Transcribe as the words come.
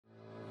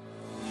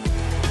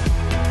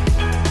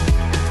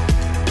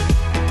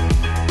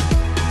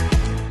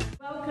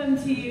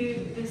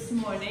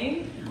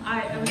morning.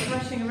 I was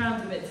rushing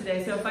around a bit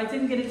today, so if I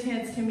didn't get a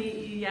chance to meet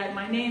you yet,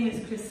 my name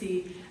is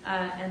Chrissy,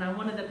 and I'm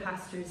one of the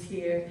pastors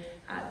here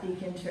at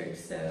Beacon Church,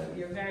 so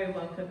you're very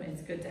welcome.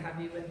 It's good to have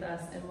you with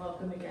us, and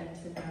welcome again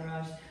to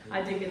Naraj.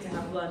 I did get to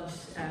have lunch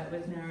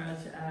with Naraj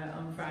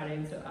on Friday,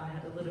 and so I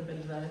had a little bit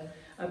of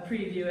a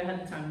preview ahead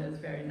of time. That was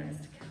very nice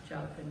to catch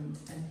up and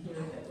hear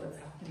a bit what's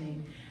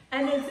happening.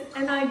 And it's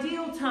an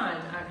ideal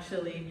time,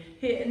 actually.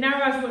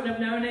 Naraj wouldn't have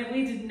known it,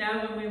 we didn't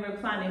know when we were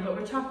planning, but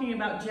we're talking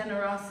about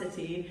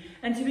generosity.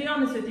 And to be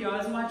honest with you, I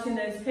was watching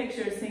those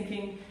pictures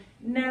thinking,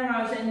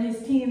 Naraj and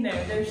his team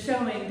there, they're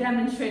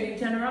demonstrating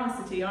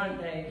generosity, aren't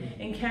they?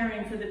 In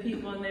caring for the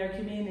people in their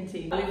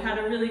community. We've had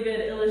a really good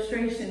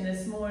illustration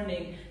this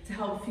morning to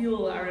help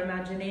fuel our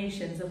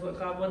imaginations of what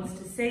God wants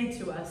to say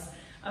to us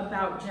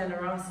about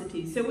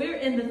generosity. So we're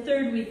in the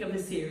third week of the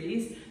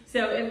series.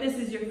 So if this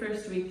is your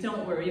first week,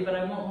 don't worry, but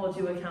I won't hold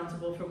you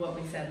accountable for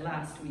what we said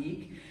last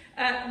week.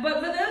 But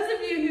for those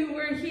of you who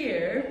were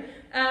here,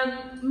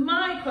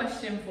 my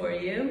question for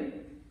you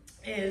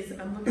is,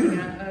 I'm looking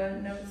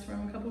at notes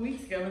from a couple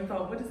weeks ago and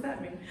thought, what does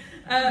that mean?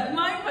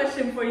 My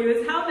question for you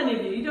is, how many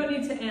of you don't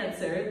need to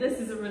answer, this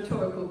is a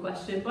rhetorical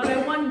question, but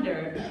I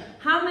wonder,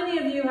 how many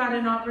of you had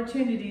an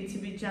opportunity to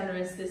be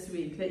generous this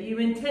week that you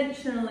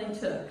intentionally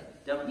took?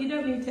 You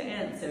don't need to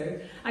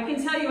answer. I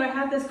can tell you I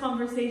had this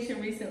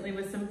conversation recently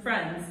with some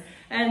friends,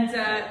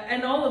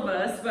 and all of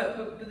us,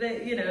 but they,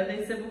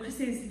 they said, well,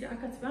 Chrissy, I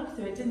got to be honest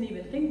with you, I didn't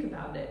even think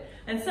about it.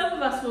 And some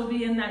of us will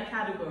be in that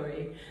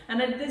category.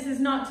 And this is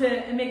not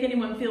to make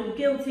anyone feel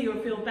guilty or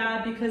feel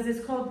bad, because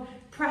it's called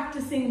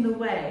practicing the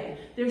way.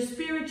 They're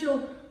spiritual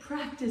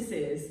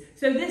practices.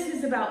 So this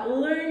is about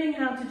learning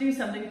how to do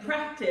something.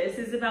 Practice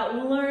is about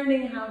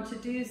learning how to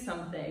do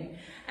something.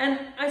 And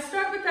I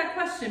start with that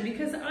question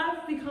because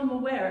I've become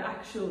aware,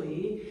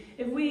 actually,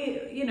 if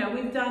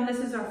we've done, this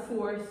is our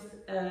fourth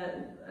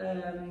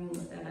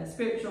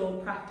spiritual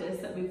practice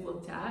that we've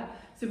looked at.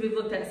 So we've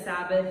looked at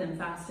Sabbath and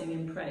fasting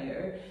and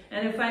prayer.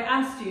 And if I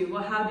asked you,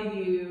 well, how do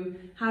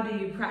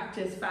you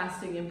practice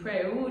fasting and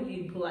prayer? Well,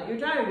 you'd pull out your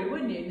diary,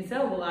 wouldn't you? And you'd say,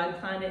 oh, well, I'd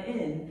plan it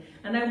in.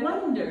 And I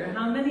wonder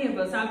how many of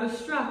us, I was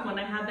struck when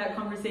I had that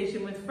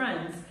conversation with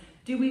friends,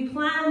 do we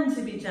plan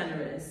to be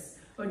generous?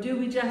 Or do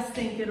we just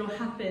think it'll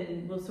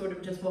happen? We'll sort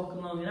of just walk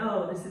along and,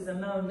 oh, this is a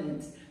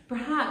moment.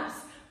 Perhaps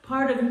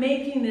part of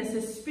making this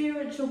a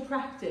spiritual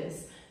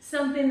practice,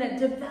 something that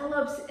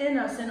develops in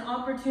us an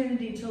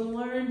opportunity to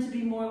learn to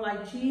be more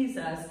like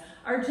Jesus,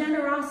 our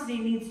generosity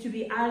needs to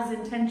be as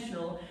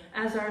intentional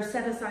as our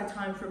set-aside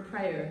time for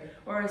prayer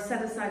or our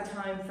set-aside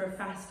time for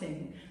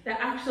fasting. That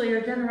actually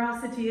our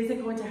generosity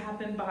isn't going to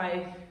happen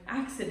by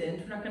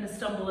accident. We're not going to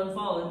stumble and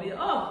fall and be,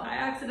 oh, I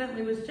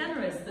accidentally was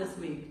generous this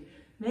week.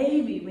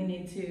 Maybe we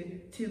need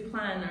to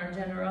plan our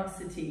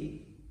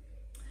generosity.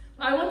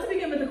 I want to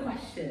begin with a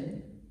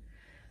question.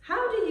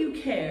 How do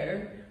you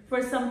care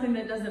for something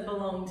that doesn't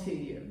belong to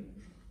you?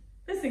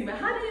 Let's think about,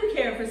 how do you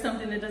care for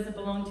something that doesn't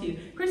belong to you?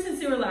 Chris and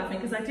Sue were laughing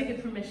because I took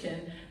it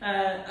permission.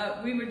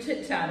 We were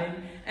chit-chatting,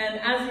 and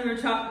as we were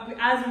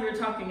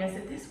talking, I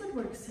said, this would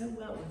work so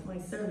well with my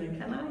sermon.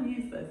 Can I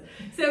use this?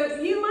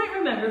 So you might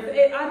remember,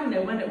 I don't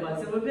know when it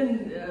was. It would have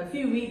been a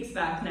few weeks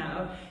back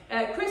now.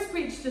 Chris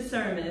preached a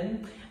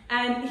sermon,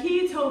 and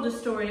he told a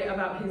story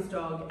about his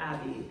dog,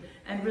 Abby,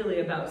 and really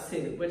about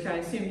Sue, which I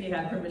assume he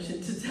had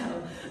permission to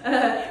tell.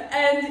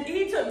 And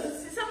he took,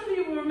 some of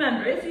you will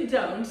remember, if you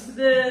don't,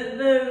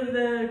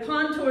 the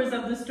contours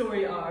of the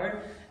story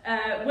are,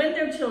 when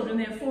they're children,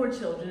 they have 4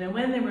 children, and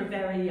when they were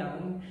very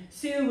young,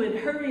 Sue would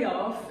hurry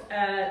off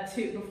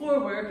before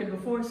work and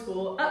before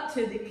school up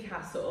to the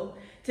castle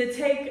to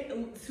take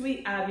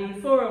sweet Abby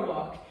for a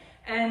walk.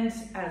 And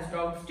as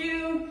dogs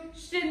do,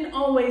 she didn't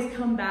always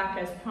come back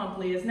as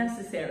promptly as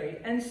necessary.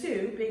 And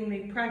Sue, being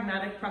the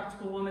pragmatic,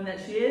 practical woman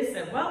that she is,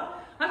 said, well,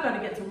 I've got to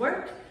get to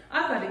work.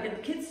 I've got to get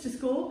the kids to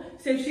school.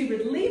 So she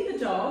would leave the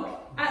dog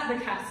at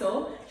the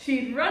castle.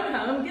 She'd run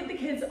home, get the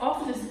kids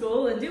off to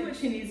school and do what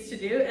she needs to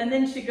do. And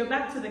then she'd go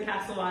back to the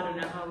castle, I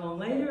don't know how long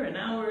later, an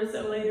hour or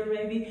so later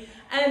maybe.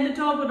 And the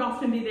dog would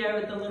often be there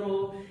with the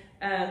little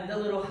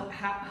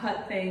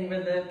hut thing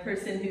where the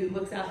person who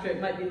looks after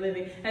it might be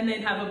living, and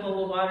they'd have a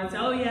bowl of water and say,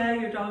 oh yeah,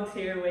 your dog's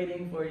here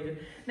waiting for you.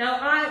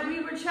 Now, we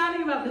were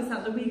chatting about this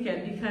at the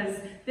weekend because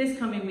this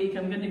coming week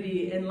I'm going to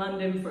be in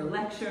London for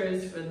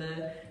lectures for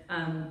the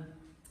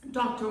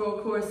doctoral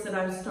course that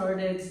I've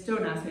started.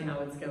 Don't ask me how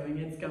it's going.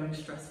 It's going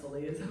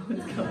stressfully is how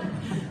it's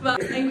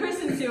going. And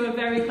Chris and Sue have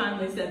very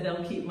kindly said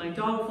they'll keep my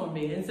dog for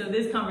me. And so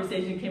this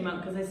conversation came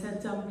up because I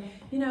said,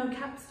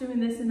 Cap's doing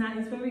this and that.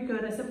 He's very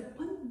good. I said,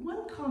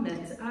 one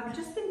comment I've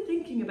just been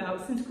thinking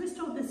about since Chris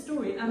told this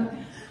story. I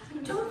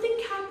don't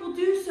think Cap will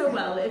do so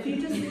well if you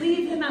just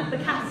leave him at the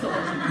castle.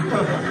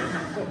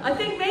 I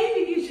think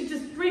maybe you should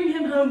just bring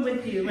him home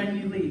with you when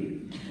you leave.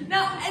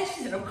 Now, and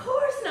she said, of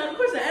course not, of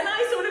course not. And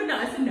I sort of know.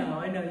 I said, no,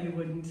 I know you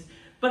wouldn't.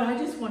 But I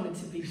just wanted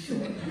to be sure.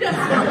 Just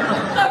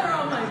cover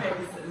all my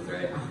bases,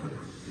 right?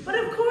 But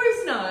of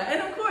course not.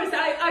 And of course,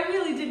 I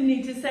really didn't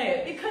need to say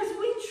it because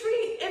we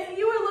treat, if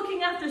you are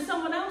looking at after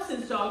someone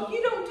else's dog,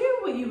 you don't do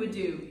what you would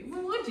do.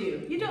 Well, would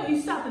you? You don't. You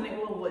stop and think,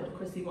 well, what would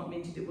Chrissy want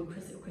me to do? Well,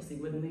 Chrissy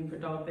wouldn't leave her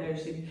dog there.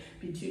 She'd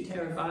be too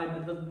terrified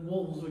that the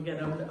wolves would get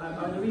her.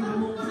 Are there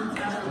even wolves in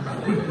town?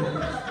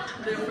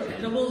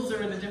 The wolves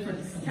are in a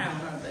different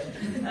town, aren't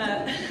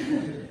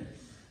they?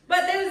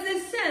 But there's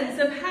this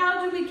sense of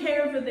how do we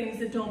care for things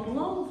that don't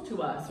belong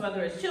to us,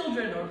 whether it's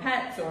children or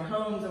pets or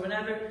homes or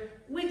whatever.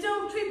 We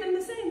don't treat them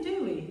the same,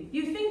 do we?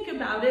 You think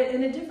about it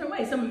in a different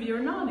way. Some of you are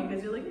nodding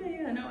because you're like,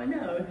 yeah, no, I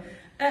know.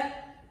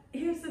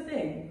 Here's the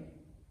thing.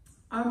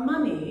 Our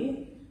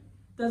money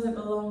doesn't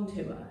belong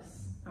to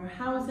us. Our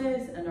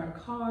houses and our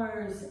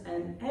cars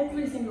and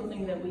every single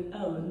thing that we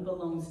own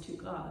belongs to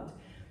God.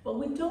 But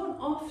we don't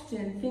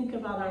often think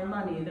about our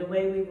money the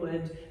way we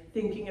would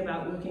thinking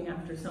about looking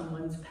after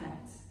someone's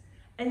pets.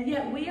 And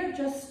yet we are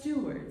just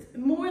stewards.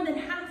 More than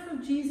half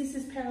of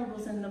Jesus'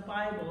 parables in the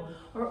Bible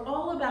are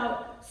all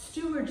about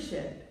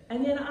stewardship.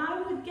 And yet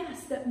I would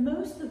guess that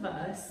most of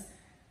us,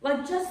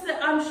 like just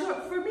that, I'm sure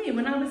for me,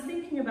 when I was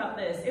thinking about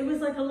this, it was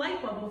like a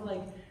light bulb of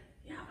like,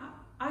 yeah,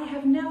 I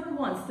have never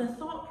once, the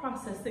thought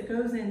process that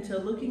goes into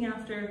looking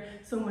after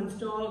someone's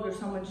dog or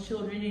someone's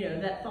children, you know,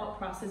 that thought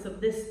process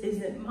of this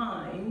isn't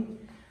mine,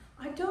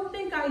 I don't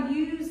think I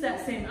use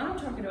that same, I'm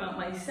talking about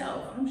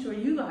myself. I'm sure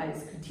you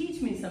guys could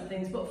teach me some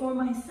things, but for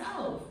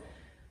myself,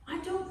 I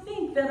don't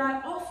think that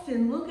I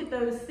often look at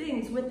those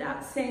things with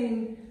that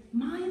same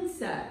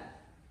mindset.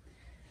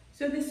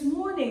 So this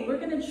morning, we're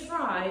going to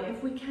try,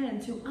 if we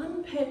can, to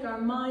unpick our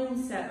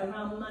mindset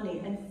around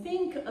money and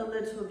think a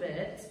little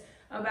bit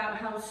about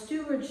how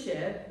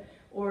stewardship,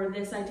 or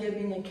this idea of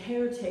being a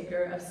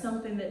caretaker of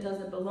something that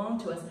doesn't belong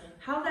to us,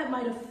 how that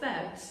might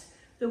affect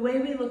the way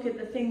we look at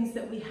the things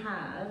that we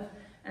have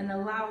and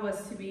allow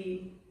us to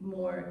be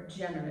more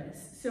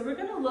generous. So we're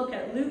going to look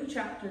at Luke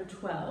chapter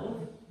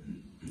 12.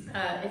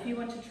 If you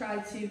want to try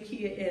to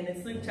key it in,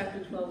 it's Luke chapter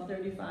 12,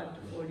 35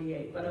 to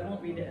 48, but I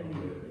won't read it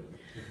immediately.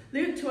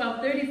 Luke 12,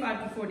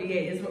 35 to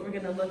 48 is what we're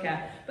going to look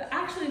at. But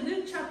actually,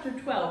 Luke chapter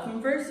 12,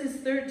 from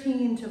verses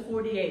 13 to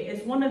 48,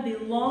 is one of the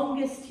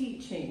longest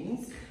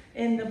teachings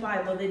in the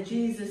Bible that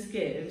Jesus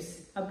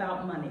gives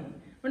about money.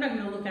 We're not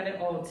going to look at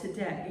it all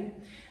today.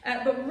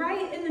 But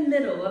right in the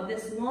middle of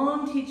this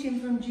long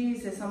teaching from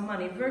Jesus on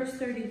money, verse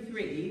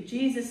 33,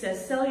 Jesus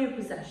says, sell your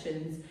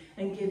possessions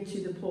and give to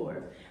the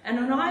poor. And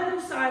on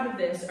either side of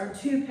this are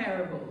two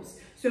parables.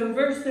 So in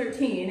verse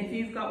 13, if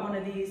you've got one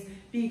of these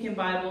Beacon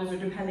Bibles, or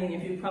depending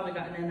if you've probably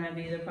got an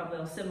NIV, they're probably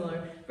all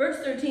similar. Verse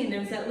 13,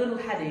 there's that little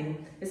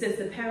heading. It says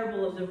the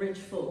parable of the rich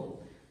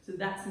fool. So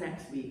that's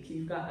next week.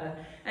 You've got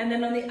and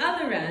then on the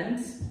other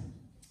end,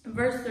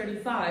 verse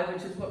 35,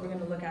 which is what we're going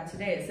to look at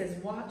today, it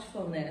says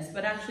watchfulness,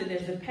 but actually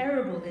there's a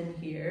parable in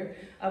here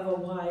of a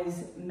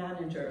wise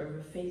manager, of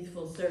a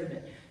faithful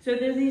servant. So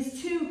there's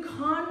these two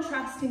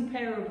contrasting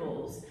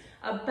parables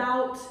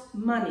about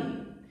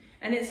money.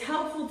 And it's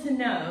helpful to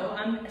know,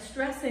 I'm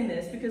stressing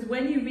this, because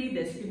when you read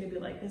this, you're going to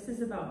be like, this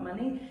is about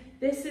money?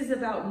 This is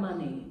about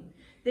money.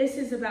 This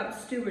is about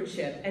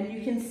stewardship. And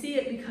you can see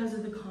it because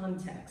of the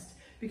context.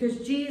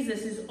 Because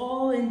Jesus is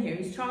all in here.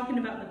 He's talking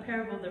about the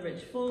parable of the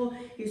rich fool.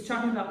 He's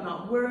talking about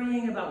not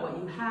worrying about what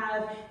you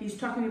have. He's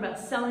talking about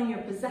selling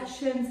your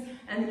possessions.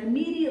 And then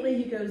immediately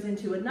he goes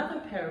into another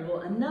parable,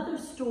 another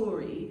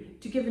story,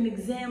 to give an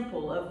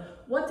example of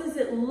what does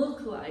it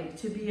look like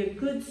to be a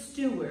good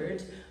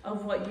steward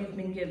of what you've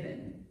been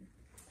given.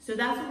 So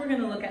that's what we're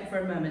going to look at for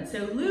a moment.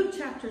 So Luke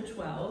chapter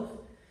 12,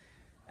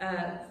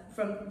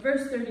 from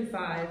verse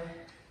 35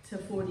 to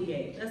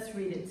 48. Let's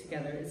read it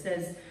together. It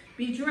says,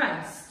 be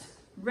dressed,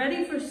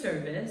 ready for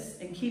service,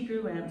 and keep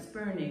your lamps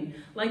burning,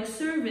 like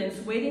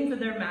servants waiting for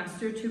their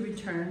master to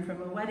return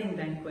from a wedding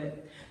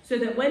banquet, so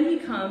that when he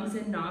comes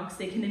and knocks,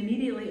 they can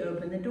immediately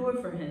open the door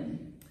for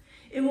him.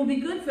 It will be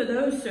good for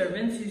those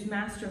servants whose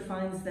master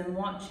finds them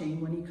watching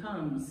when he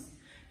comes.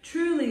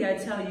 Truly, I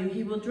tell you,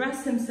 he will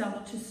dress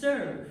himself to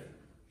serve.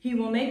 He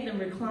will make them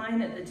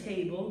recline at the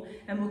table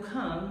and will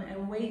come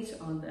and wait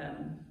on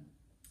them.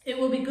 It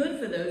will be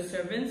good for those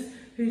servants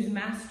whose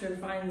master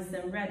finds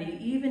them ready,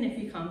 even if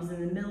he comes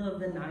in the middle of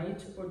the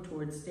night or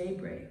towards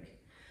daybreak.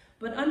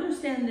 But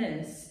understand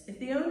this, if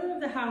the owner of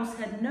the house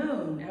had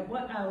known at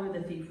what hour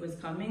the thief was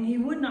coming, he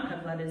would not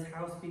have let his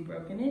house be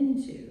broken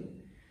into.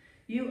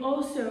 You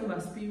also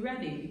must be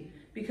ready,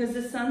 because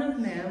the Son of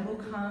Man will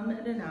come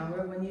at an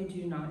hour when you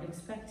do not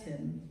expect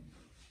him.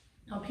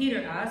 Now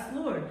Peter asked,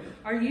 Lord,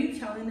 are you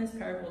telling this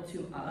parable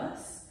to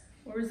us,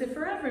 or is it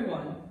for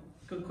everyone?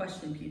 Good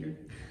question, Peter.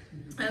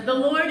 The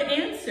Lord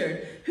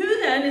answered, who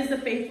then is the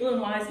faithful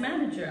and wise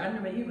manager? I don't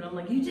know about you, but I'm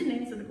like, you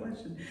didn't answer the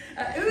question.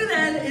 Who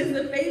then is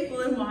the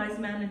faithful and wise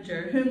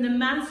manager whom the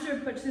master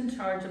puts in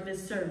charge of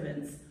his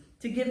servants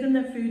to give them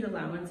their food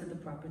allowance at the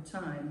proper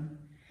time?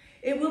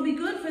 It will be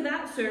good for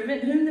that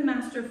servant whom the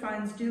master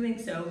finds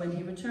doing so when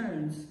he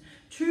returns.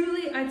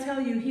 Truly, I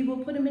tell you, he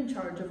will put him in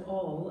charge of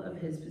all of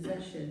his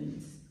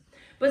possessions.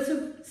 But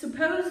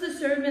suppose the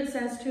servant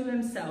says to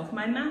himself,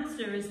 my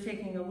master is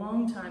taking a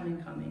long time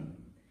in coming.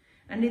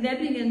 And he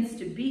then begins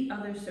to beat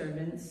other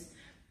servants,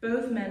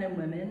 both men and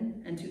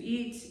women, and to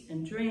eat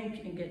and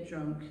drink and get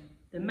drunk.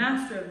 The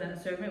master of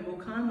that servant will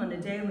come on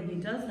a day when he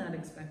does not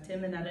expect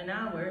him, and at an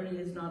hour he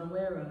is not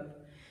aware of.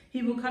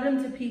 He will cut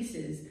him to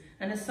pieces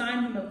and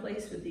assign him a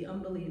place with the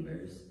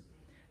unbelievers.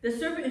 The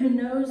servant who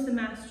knows the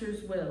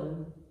master's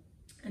will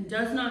and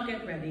does not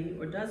get ready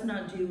or does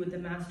not do what the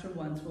master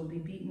wants will be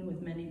beaten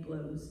with many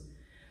blows.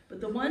 But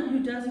the one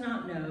who does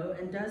not know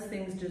and does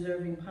things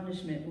deserving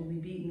punishment will be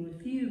beaten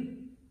with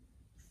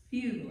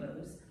few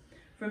blows.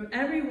 From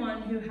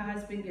everyone who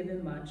has been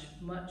given much,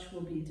 much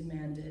will be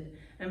demanded.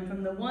 And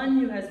from the one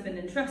who has been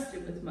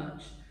entrusted with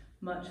much,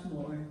 much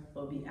more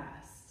will be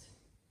asked.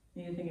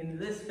 And you're thinking,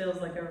 this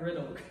feels like a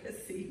riddle,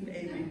 Chrissy,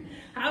 maybe.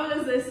 How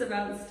is this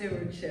about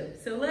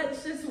stewardship? So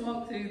let's just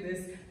walk through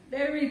this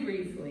very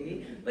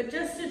briefly, but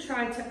just to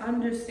try to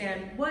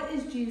understand, what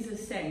is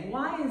Jesus saying?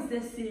 Why is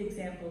this the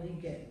example he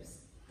gives?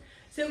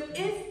 So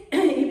if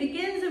he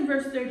begins in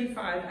verse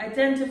 35,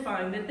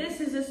 identifying that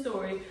this is a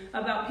story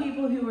about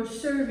people who are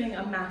serving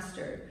a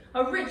master,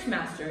 a rich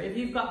master. If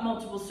you've got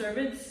multiple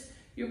servants,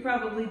 you're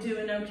probably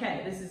doing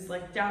okay. This is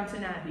like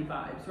Downton Abbey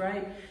vibes,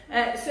 right?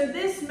 So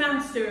this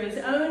master is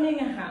owning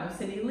a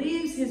house, and he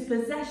leaves his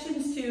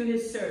possessions to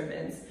his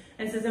servants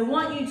and says, I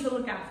want you to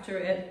look after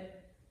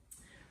it,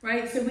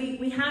 right? So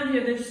we have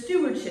here, there's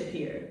stewardship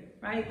here,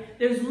 right?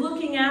 There's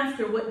looking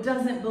after what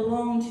doesn't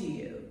belong to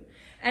you.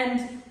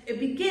 And it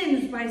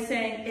begins by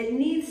saying it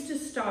needs to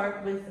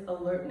start with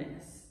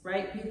alertness,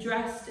 right? Be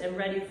dressed and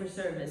ready for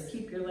service.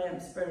 Keep your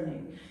lamps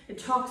burning. It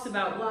talks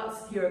about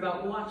lots here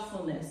about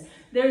watchfulness.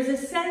 There's a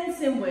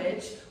sense in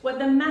which what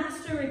the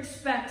master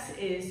expects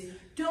is,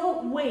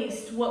 don't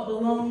waste what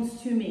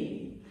belongs to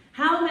me.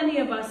 How many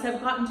of us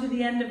have gotten to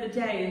the end of a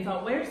day and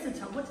thought, where's the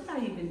time? What did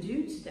I even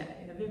do today?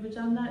 Have you ever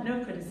done that?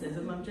 No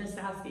criticism, I'm just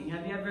asking.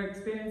 Have you ever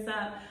experienced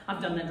that?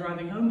 I've done that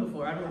driving home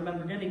before. I don't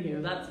remember getting here.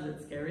 That's a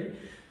bit scary,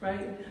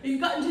 right?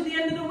 You've gotten to the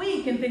end of the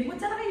week and think, what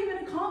did I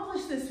even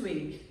accomplish this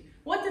week?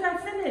 What did I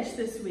finish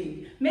this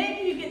week?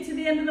 Maybe you get to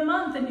the end of the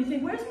month and you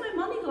think, where's my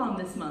money gone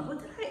this month?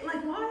 What did I,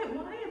 like, why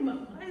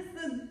is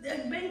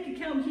the bank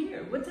account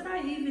here? What did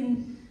I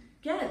even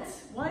get?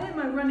 Why am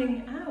I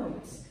running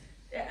out?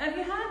 Have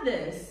you had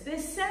this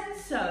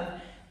sense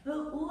of the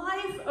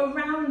life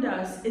around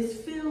us is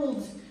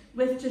filled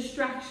with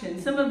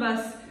distraction? Some of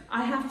us,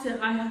 I have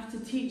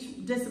to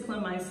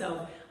discipline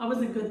myself. I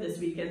wasn't good this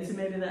weekend, so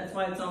maybe that's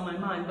why it's on my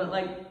mind. But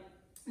like,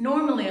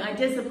 normally I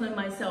discipline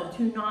myself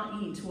to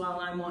not eat while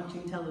I'm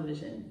watching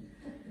television.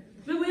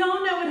 But we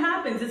all know what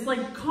happens. It's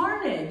like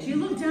carnage. You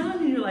look down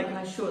and you're like,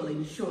 surely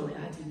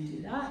I didn't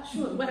do that.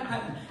 Surely,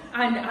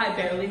 I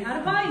barely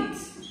had a bite.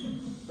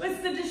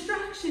 It's the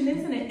distraction,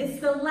 isn't it? It's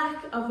the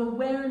lack of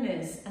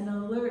awareness and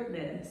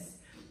alertness.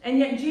 And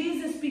yet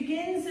Jesus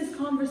begins this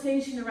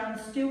conversation around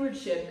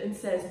stewardship and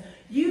says,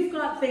 you've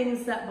got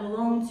things that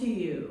belong to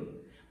you.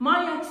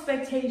 My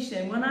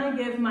expectation when I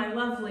give my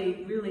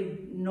lovely, really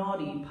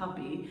naughty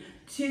puppy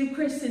to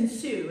Chris and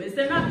Sue is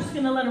they're not just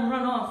going to let him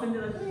run off and be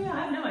like, oh yeah,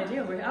 I have no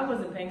idea. I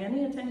wasn't paying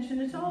any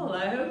attention at all.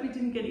 I hope he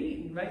didn't get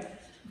eaten, right?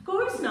 Of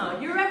course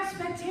not. Your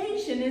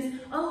expectation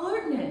is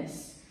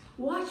alertness,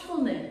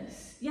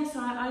 watchfulness. Yes,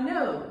 I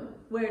know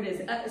where it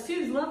is.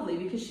 Sue's lovely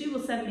because she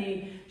will send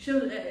me,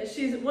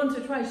 she's once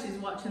or twice she's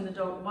watched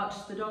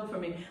the dog for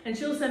me, and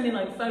she'll send me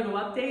like photo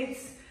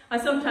updates. I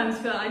sometimes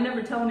feel, I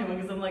never tell anyone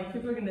because I'm like,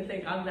 people are going to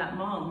think I'm that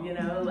mom, you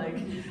know, like,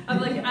 I'm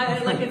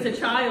like it's a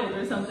child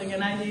or something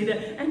and I need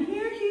it. And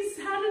here he's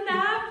had a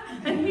nap,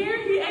 and here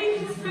he ate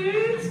his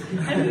food,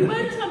 and he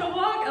went on a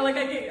walk. Like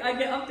I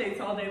get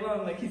updates all day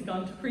long, like he's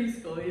gone to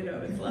preschool, you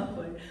know, it's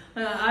lovely.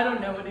 I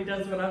don't know what he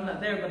does when I'm not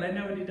there, but I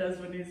know what he does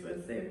when he's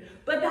with Steve.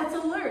 But that's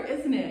alert,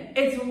 isn't it?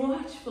 It's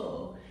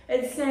watchful.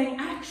 It's saying,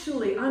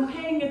 actually, I'm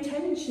paying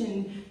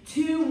attention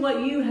to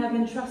what you have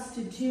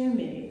entrusted to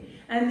me.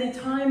 And the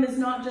time is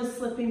not just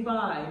slipping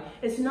by.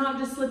 It's not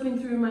just slipping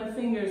through my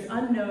fingers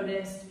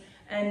unnoticed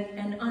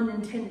and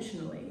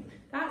unintentionally.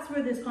 That's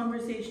where this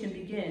conversation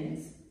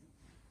begins.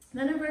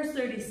 Then in verse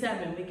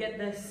 37, we get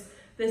this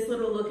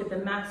little look at the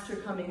master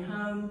coming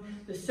home.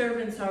 The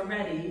servants are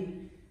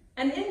ready.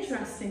 And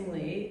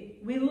interestingly,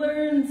 we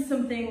learn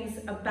some things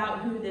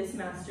about who this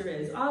master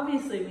is.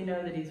 Obviously, we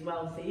know that he's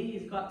wealthy.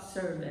 He's got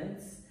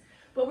servants.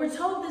 But we're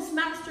told this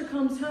master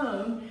comes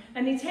home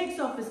and he takes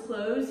off his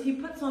clothes, he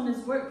puts on his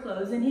work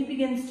clothes, and he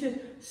begins to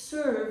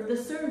serve the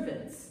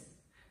servants.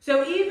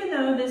 So even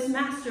though this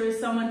master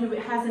is someone who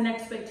has an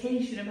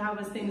expectation of how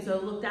his things are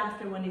looked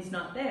after when he's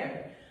not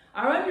there,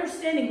 our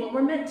understanding, what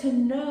we're meant to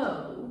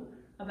know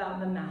about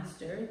the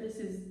master, this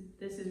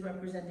is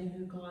representing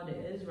who God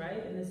is,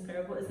 right, in this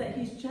parable, is that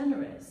he's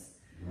generous,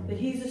 that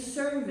he's a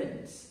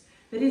servant,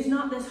 that he's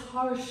not this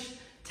harsh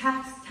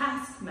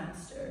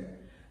taskmaster,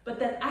 but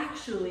that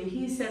actually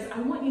he says, I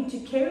want you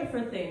to care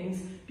for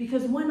things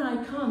because when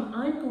I come,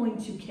 I'm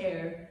going to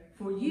care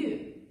for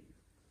you,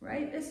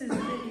 right?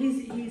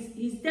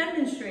 He's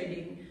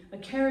demonstrating a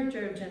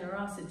character of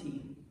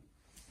generosity.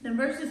 Then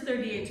verses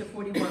 38 to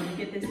 41, we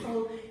get this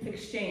whole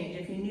exchange.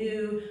 If you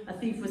knew a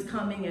thief was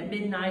coming at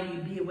midnight,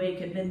 you'd be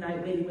awake at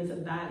midnight waiting with a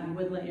bat. You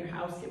wouldn't let your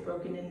house get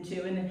broken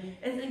into.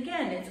 And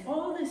again, it's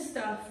all this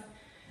stuff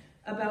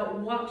about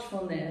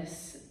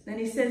watchfulness. And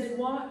he says,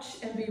 watch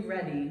and be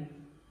ready.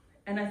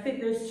 And I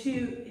think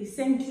he's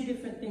saying two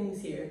different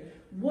things here.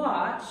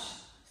 Watch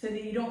so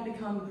that you don't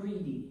become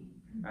greedy,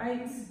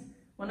 right?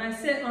 When I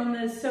sit on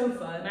the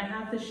sofa and I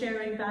have the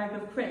sharing bag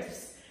of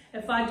crisps,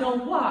 if I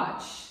don't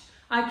watch,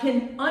 I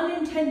can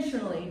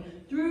unintentionally,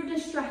 through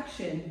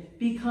distraction,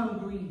 become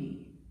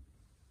greedy.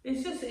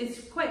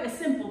 It's quite as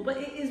simple, but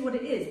it is what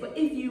it is. But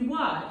if you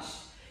watch,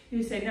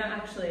 you say, no,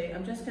 actually,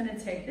 I'm just going to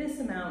take this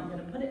amount, I'm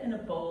going to put it in a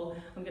bowl,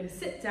 I'm going to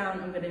sit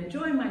down, I'm going to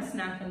enjoy my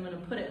snack, I'm going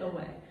to put it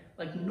away,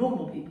 like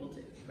normal people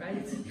do,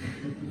 right?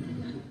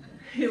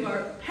 Who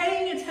are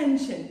paying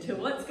attention to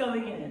what's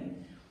going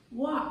in.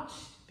 Watch,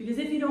 because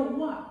if you don't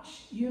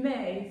watch, you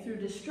may, through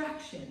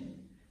distraction,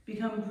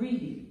 become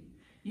greedy.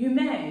 You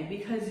may,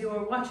 because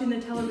you're watching the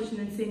television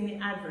and seeing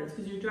the adverts,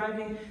 because you're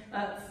driving,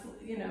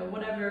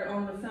 whatever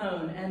on the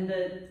phone, and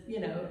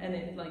and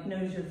it like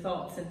knows your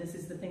thoughts, and this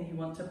is the thing you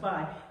want to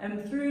buy.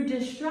 And through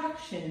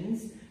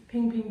distractions,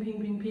 ping, ping,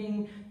 ping, ping,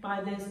 ping,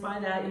 buy this, buy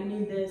that, you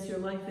need this, your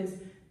life is,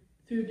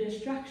 through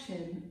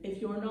distraction,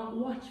 if you're not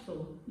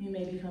watchful, you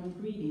may become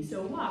greedy.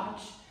 So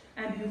watch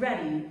and be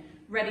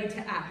ready to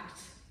act.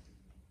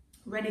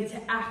 Ready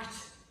to act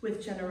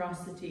with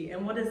generosity.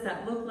 And what does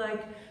that look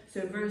like?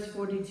 So verse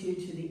 42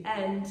 to the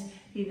end,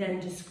 he then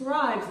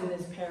describes in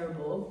this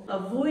parable,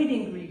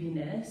 avoiding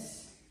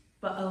greediness,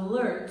 but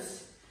alert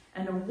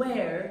and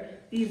aware,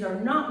 these are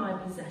not my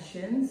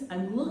possessions,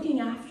 I'm looking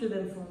after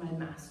them for my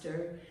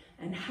master,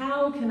 and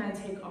how can I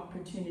take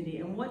opportunity?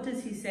 And what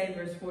does he say,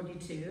 verse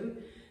 42,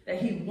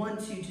 that he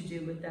wants you to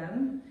do with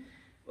them?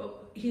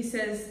 Well, he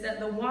says that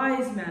the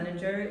wise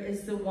manager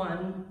is the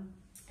one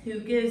who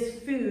gives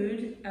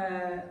food,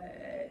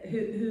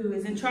 who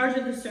is in charge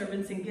of the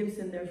servants and gives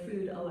them their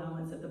food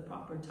allowance at the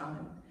proper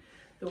time.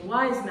 The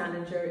wise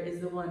manager is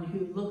the one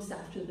who looks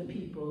after the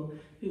people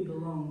who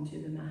belong to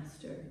the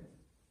master.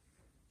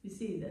 You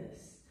see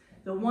this?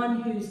 The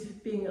one who's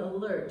being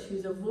alert,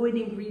 who's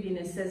avoiding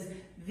greediness, says,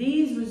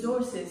 these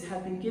resources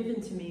have been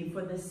given to me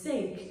for the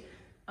sake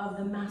of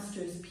the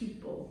master's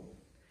people.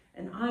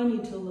 And I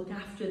need to look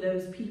after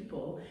those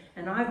people.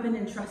 And I've been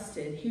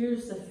entrusted.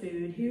 Here's the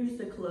food, here's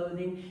the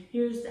clothing,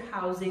 here's the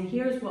housing,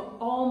 here's what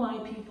all my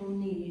people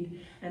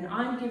need. And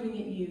I'm giving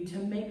it you to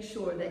make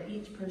sure that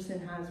each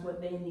person has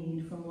what they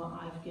need from what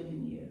I've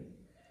given you.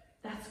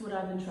 That's what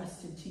I've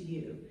entrusted to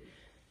you.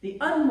 The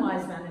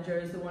unwise manager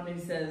is the one who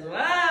says,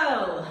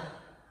 well,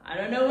 I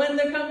don't know when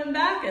they're coming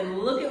back, and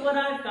look at what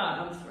I've got.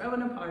 I'm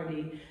throwing a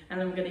party, and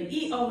I'm going to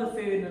eat all the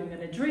food, and I'm going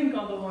to drink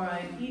all the more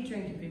I eat,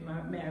 drink, and be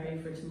merry,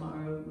 for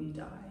tomorrow we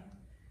die.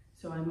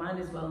 So I might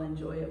as well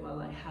enjoy it while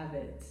I have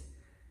it,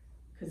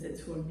 because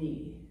it's for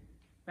me,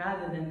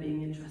 rather than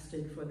being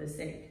entrusted for the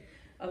sake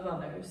of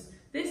others.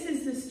 This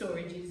is the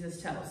story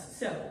Jesus tells.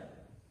 So,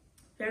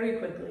 very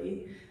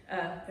quickly,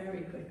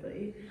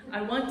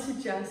 I want to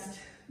just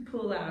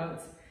pull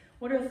out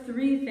what are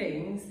 3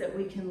 things that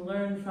we can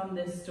learn from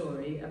this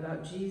story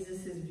about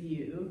Jesus'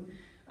 view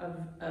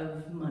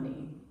of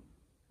money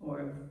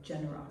or of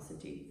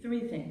generosity?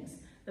 3 things.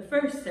 The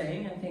first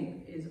thing, I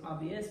think, is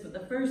obvious, but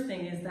the first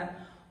thing is that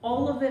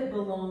all of it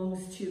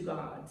belongs to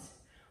God.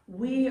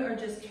 We are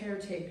just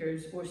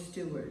caretakers or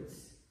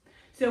stewards.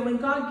 So when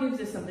God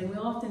gives us something, we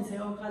often say,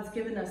 oh, God's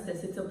given us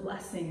this. It's a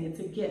blessing. It's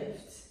a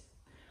gift.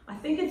 I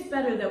think it's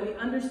better that we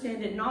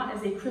understand it not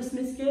as a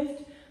Christmas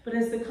gift, but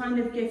as the kind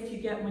of gift you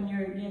get when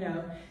you're,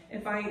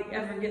 if I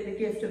ever get the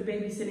gift of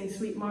babysitting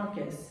sweet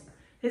Marcus.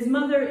 His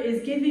mother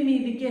is giving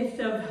me the gift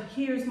of,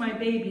 here's my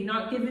baby,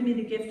 not giving me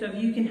the gift of,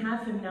 you can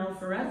have him now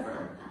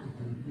forever.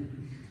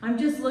 I'm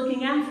just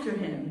looking after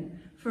him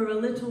for a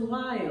little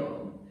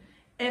while.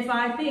 If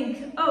I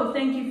think, oh,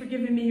 thank you for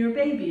giving me your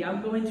baby,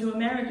 I'm going to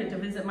America to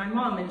visit my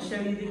mom and show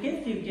you the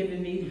gift you've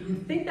given me,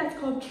 I think that's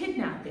called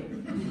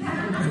kidnapping.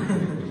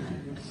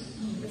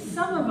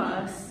 Some of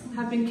us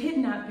have been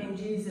kidnapping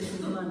Jesus'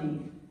 money.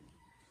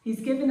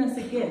 He's given us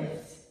a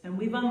gift, and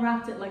we've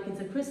unwrapped it like it's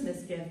a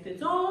Christmas gift.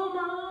 It's all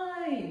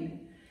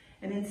mine.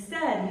 And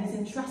instead, he's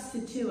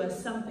entrusted to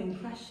us something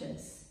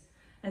precious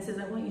and says,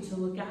 I want you to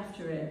look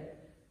after it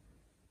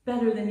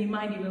better than you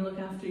might even look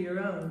after your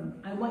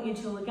own. I want you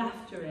to look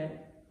after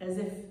it as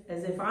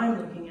if I'm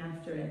looking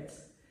after it,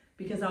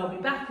 because I'll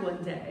be back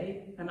one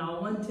day and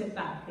I'll want it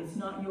back. It's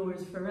not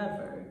yours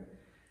forever.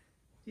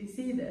 Do you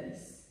see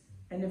this?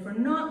 And if we're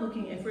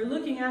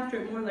looking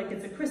after it more like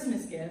it's a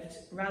Christmas gift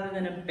rather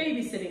than a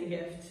babysitting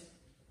gift,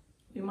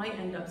 we might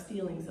end up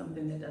stealing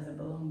something that doesn't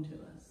belong to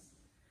us.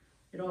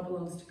 It all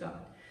belongs to God.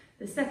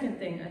 The second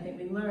thing I think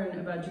we learn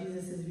about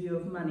Jesus' view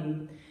of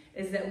money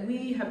is that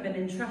we have been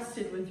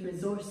entrusted with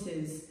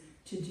resources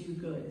to do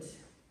good.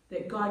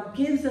 That God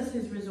gives us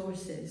his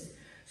resources.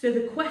 So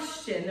the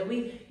question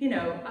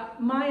that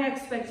my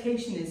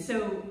expectation is,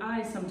 so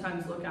I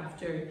sometimes look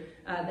after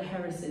the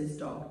Harris's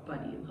dog,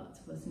 Buddy. Lots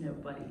of us know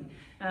Buddy.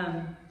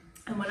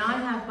 And when I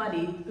have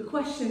Buddy, the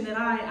question that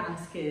I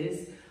ask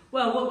is,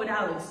 well, what would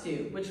Alex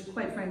do? Which,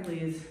 quite frankly,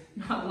 is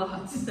not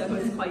lots, so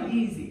it's quite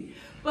easy.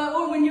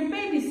 Or when you're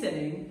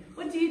babysitting,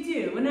 What do you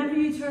do whenever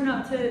you turn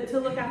up to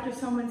look after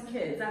someone's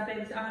kids?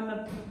 I'm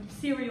a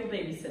serial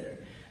babysitter.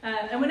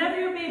 And whenever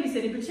you're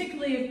babysitting,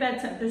 particularly if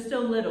bedtime, they're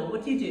still little,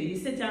 what do? You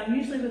sit down,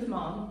 usually with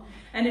mom,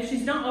 and if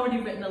she's not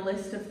already written a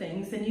list of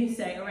things, then you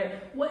say, all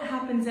right, what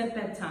happens at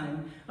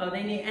bedtime? Oh,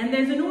 and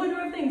there's an order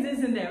of things,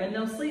 isn't there? And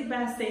they'll sleep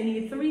best, they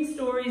need 3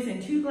 stories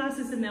and 2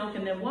 glasses of milk,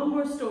 and then 1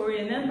 more story,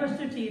 and then brush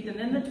their teeth, and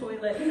then the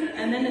toilet,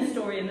 and then a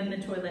story, and then the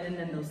toilet, and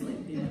then they'll sleep,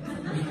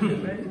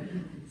 right?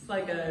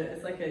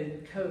 It's like a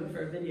code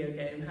for a video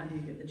game. How do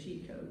you get the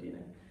cheat code,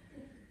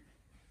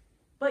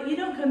 But you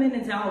don't come in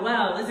and say, oh,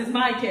 well, this is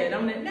my kid.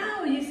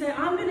 No, you say,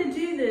 I'm going to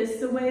do this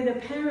the way the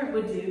parent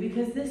would do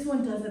because this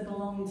one doesn't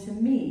belong to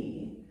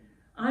me.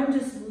 I'm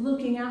just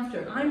looking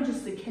after. I'm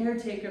just the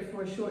caretaker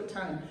for a short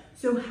time.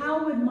 So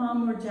how would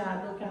mom or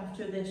dad look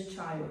after this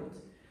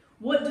child?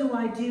 What do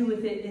I do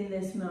with it in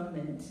this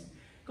moment?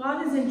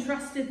 God has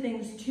entrusted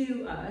things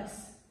to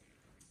us.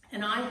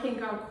 And I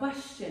think our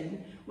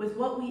question with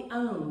what we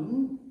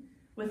own,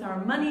 with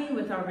our money,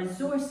 with our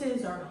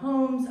resources, our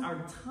homes,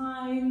 our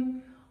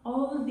time,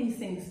 all of these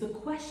things, the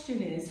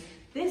question is,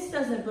 this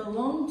doesn't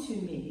belong to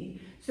me,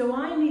 so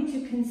I need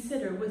to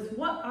consider with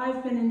what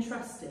I've been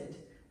entrusted.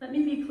 Let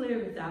me be clear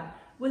with that.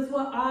 With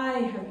what I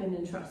have been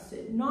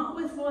entrusted, not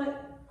with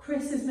what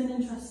Chris has been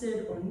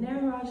entrusted, or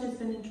Naraj has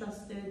been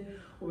entrusted,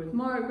 or with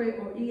Margaret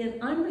or Ian.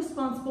 I'm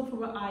responsible for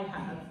what I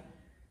have.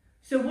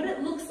 So what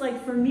it looks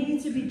like for me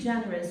to be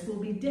generous will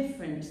be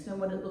different than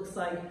what it looks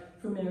like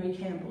for Mary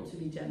Campbell to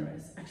be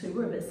generous. Actually,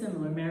 we're a bit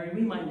similar, Mary.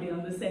 We might be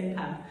on the same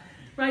path,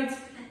 right?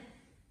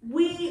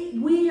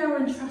 We are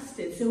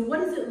entrusted. So what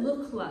does it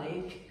look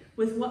like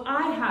with what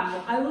I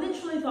have? I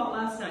literally thought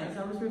last night, as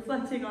I was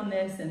reflecting on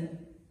this and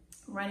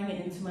writing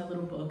it into my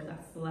little book,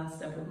 that's the last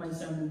step of my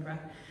sermon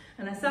prep.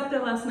 And I sat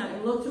there last night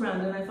and looked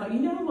around and I thought,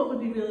 what would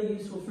be really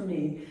useful for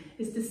me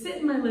is to sit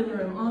in my living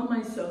room on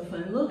my sofa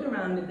and look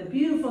around at the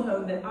beautiful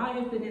home that I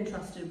have been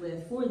entrusted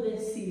with for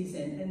this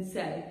season and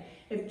say,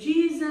 if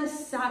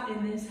Jesus sat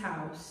in this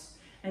house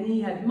and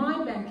he had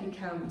my bank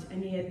account,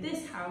 and he had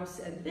this house,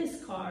 and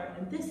this car,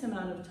 and this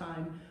amount of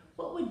time,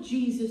 what would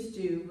Jesus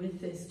do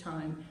with this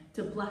time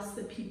to bless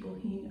the people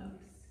he knows?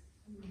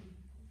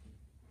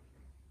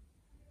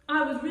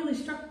 I was really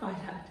struck by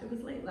that. It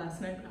was late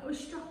last night, but I was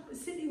struck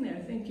sitting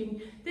there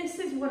thinking, this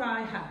is what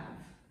I have.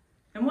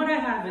 And what I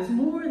have is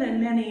more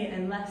than many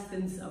and less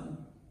than some.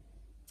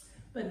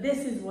 But this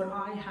is what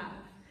I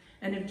have.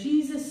 And if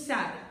Jesus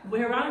sat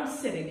where I'm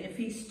sitting, if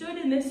he stood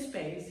in this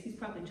space, he's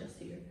probably just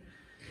here.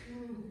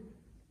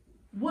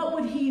 What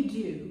would he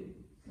do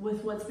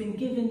with what's been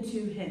given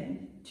to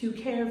him to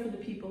care for the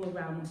people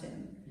around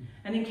him?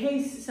 And in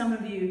case some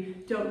of you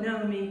don't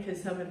know me,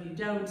 because some of you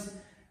don't,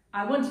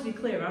 I want to be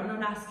clear, I'm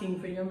not asking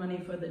for your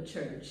money for the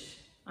church.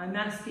 I'm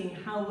asking,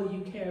 how will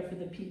you care for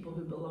the people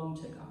who belong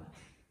to God?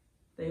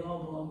 They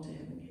all belong to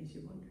him, in case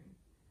you're wondering.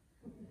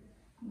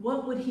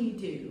 What would he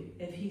do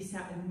if he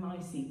sat in my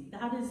seat?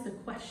 That is the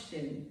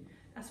question.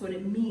 That's what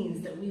it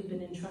means that we've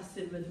been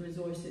entrusted with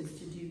resources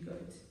to do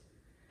good.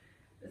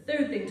 The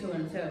third thing to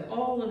learn, so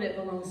all of it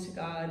belongs to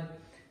God.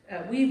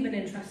 We've been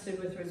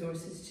entrusted with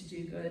resources to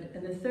do good.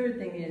 And the third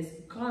thing is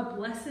God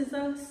blesses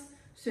us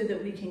so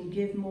that we can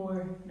give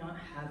more, not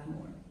have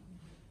more.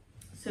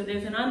 So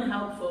there's an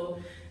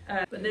unhelpful,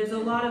 but there's a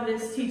lot of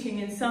this teaching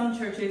in some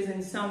churches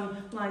and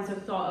some lines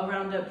of thought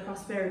around the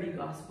prosperity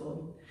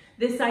gospel.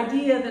 This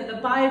idea that the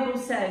Bible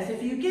says,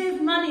 if you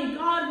give money,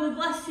 God will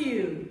bless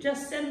you.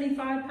 Just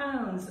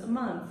 £75 a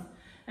month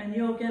and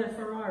you'll get a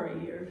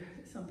Ferrari or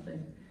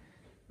something.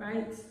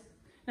 Right?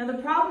 Now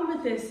the problem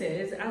with this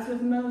is, as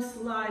with most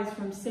lies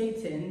from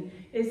Satan,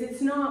 is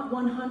it's not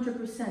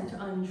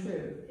 100%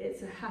 untrue.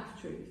 It's a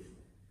half-truth.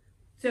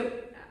 So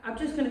I'm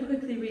just going to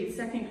quickly read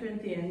 2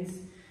 Corinthians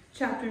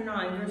chapter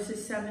 9,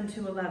 verses 7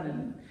 to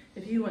 11.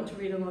 If you want to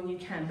read along, you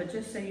can, but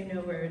just so you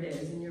know where it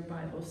is in your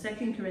Bible.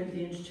 2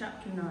 Corinthians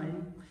chapter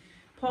 9.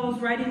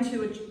 Paul's writing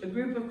to a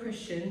group of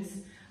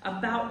Christians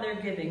about their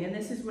giving, and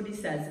this is what he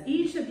says.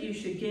 Each of you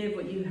should give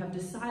what you have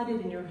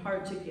decided in your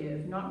heart to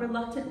give, not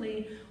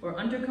reluctantly or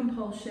under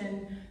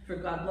compulsion, for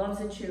God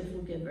loves a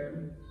cheerful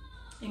giver.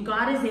 And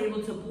God is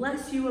able to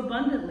bless you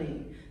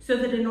abundantly, so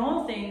that in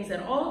all things,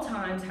 at all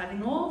times,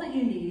 having all that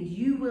you need,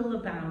 you will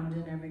abound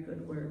in every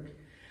good work.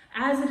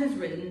 As it is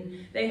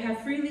written, they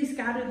have freely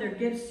scattered their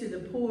gifts to the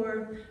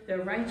poor,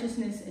 their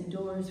righteousness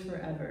endures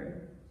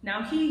forever.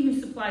 Now he who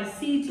supplies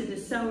seed to the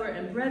sower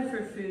and bread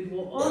for food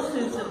will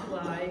also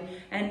supply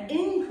and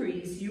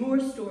increase your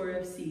store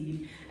of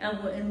seed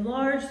and will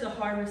enlarge the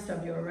harvest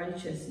of your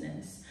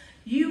righteousness.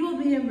 You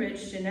will be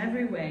enriched in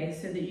every way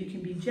so that you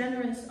can be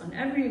generous on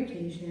every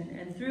occasion,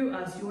 and through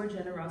us your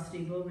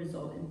generosity will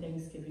result in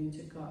thanksgiving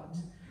to God.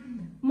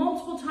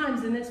 Multiple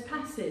times in this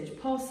passage,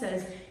 Paul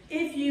says,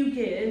 if you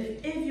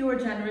give, if you're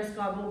generous,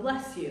 God will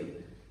bless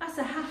you. That's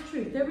a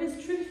half-truth. There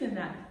is truth in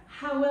that.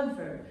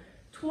 However,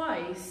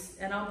 twice,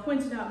 and I'll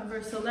point it out in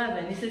verse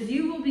 11, he says,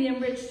 you will be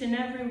enriched in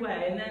every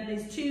way. And then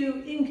these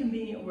two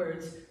inconvenient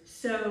words,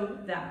 so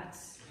that.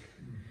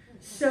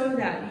 So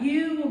that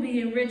you will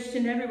be enriched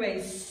in every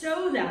way,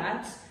 so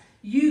that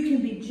You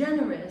can be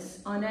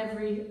generous on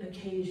every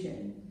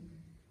occasion.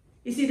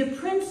 You see, the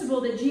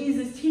principle that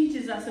Jesus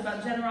teaches us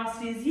about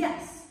generosity is,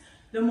 yes,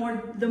 the more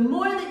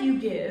that you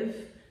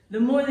give, the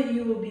more that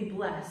you will be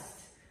blessed.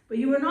 But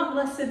you are not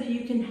blessed so that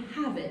you can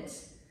have it.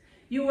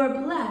 You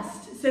are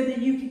blessed so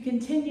that you can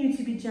continue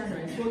to be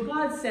generous. What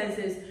God says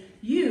is,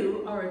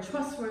 you are a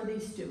trustworthy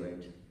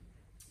steward.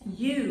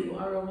 You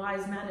are a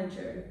wise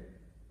manager.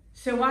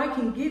 So I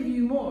can give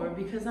you more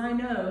because I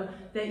know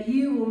that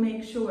you will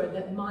make sure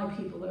that my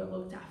people are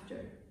looked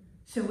after.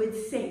 So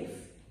it's safe.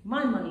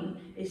 My money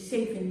is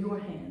safe in your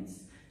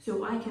hands.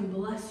 So I can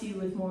bless you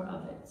with more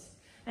of it.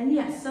 And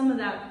yes, some of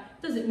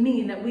that doesn't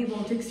mean that we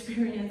won't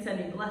experience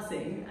any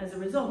blessing as a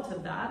result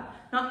of that.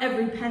 Not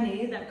every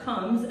penny that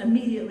comes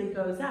immediately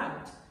goes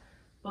out,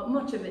 but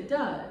much of it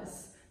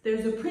does.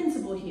 There's a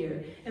principle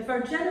here. If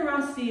our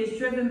generosity is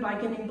driven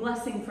by getting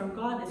blessing from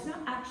God, it's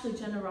not actually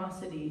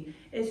generosity.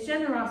 It's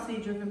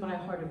generosity driven by a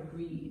heart of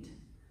greed.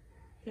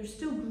 There's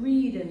still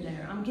greed in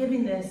there. I'm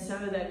giving this so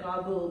that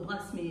God will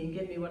bless me and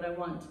give me what I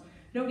want.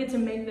 You don't get to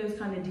make those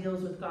kind of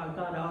deals with God.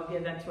 God, I'll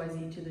give X, Y,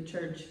 Z to the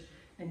church,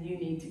 and you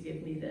need to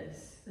give me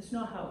this. That's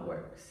not how it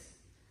works.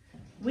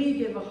 We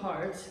give a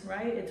heart,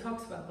 right? It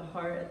talks about the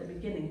heart at the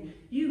beginning.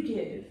 You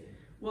give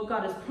what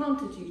God has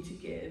prompted you to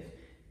give,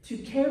 to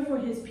care for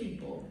his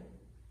people,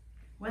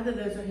 whether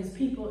those are his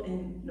people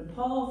in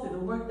Nepal through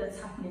the work that's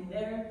happening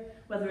there,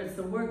 whether it's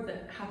the work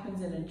that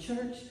happens in a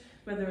church,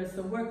 whether it's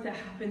the work that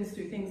happens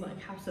through things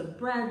like House of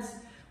Breads,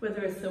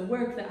 whether it's the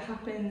work that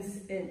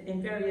happens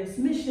in various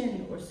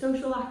mission or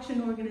social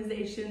action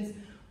organizations,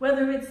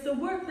 whether it's the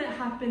work that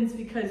happens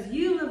because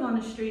you live on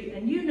a street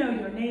and you know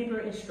your neighbor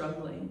is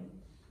struggling.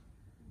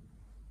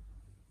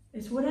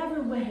 It's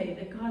whatever way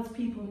that God's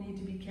people need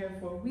to be cared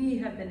for. We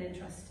have been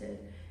entrusted,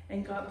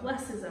 and God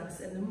blesses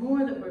us, and the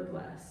more that we're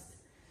blessed,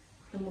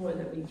 the more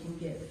that we can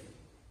give.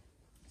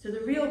 So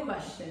the real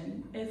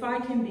question, if I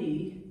can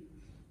be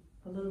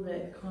a little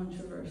bit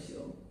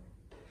controversial,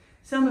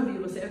 some of you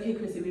will say, okay,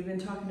 Chrissy, we've been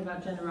talking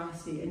about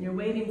generosity, and you're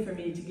waiting for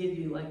me to give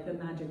you like the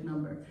magic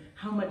number.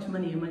 How much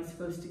money am I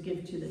supposed to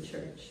give to the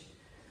church?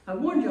 I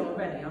warned you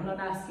already, I'm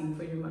not asking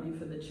for your money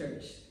for the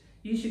church.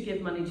 You should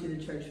give money to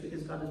the church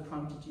because God has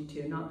prompted you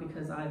to, not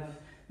because I've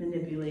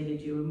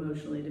manipulated you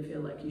emotionally to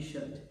feel like you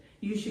should.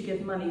 You should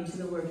give money to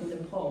the work in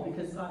Nepal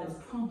because God has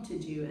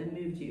prompted you and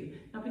moved you,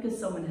 not because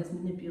someone has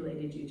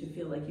manipulated you to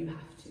feel like you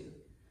have to.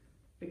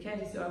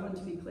 Okay, so I want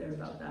to be clear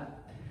about that.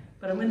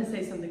 But I'm going to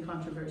say something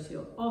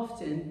controversial.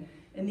 Often,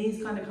 in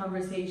these kind of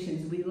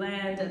conversations, we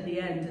land at the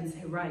end and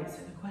say, right, so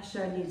the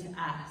question I need to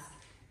ask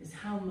is,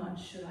 how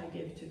much should I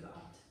give to God?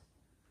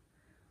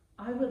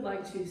 I would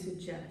like to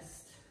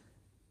suggest,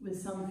 with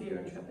some fear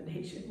and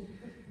trepidation,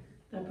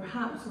 that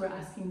perhaps we're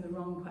asking the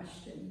wrong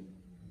question.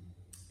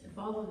 If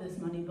all of this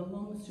money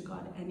belongs to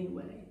God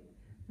anyway,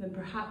 then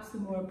perhaps the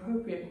more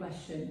appropriate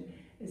question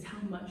is, how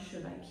much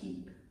should I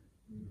keep?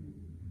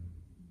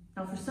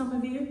 Now, for some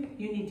of you,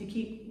 you need to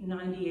keep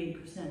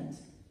 98%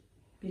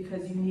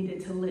 because you need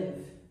it to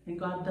live, and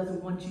God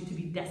doesn't want you to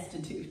be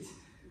destitute.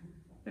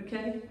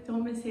 Okay?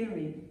 Don't mishear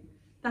me.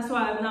 That's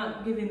why I'm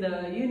not giving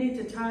you need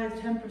to tithe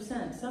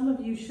 10%. Some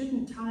of you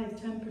shouldn't tithe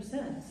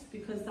 10%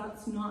 because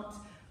that's not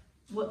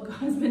what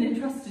God's been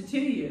entrusted to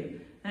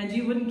you. And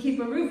you wouldn't keep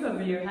a roof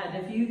over your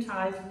head if you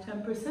tithe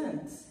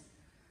 10%.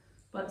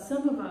 But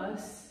some of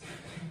us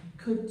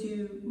could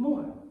do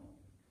more.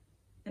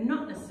 And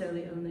not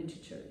necessarily only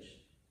to church.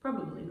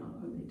 Probably not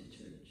only to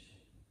church.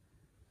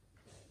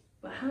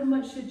 But how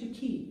much should you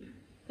keep?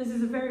 This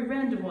is a very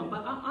random one,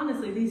 but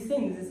honestly, these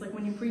things, it's like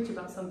when you preach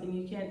about something,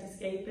 you can't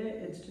escape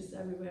it. It's just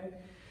everywhere.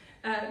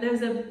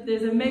 There's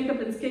a makeup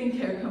and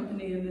skincare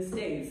company in the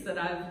States that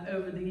I've,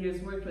 over the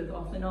years, worked with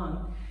off and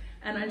on.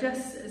 And I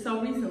just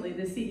saw recently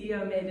the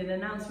CEO made an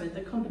announcement.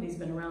 The company's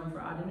been around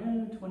for, I don't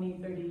know, 20,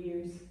 30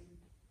 years.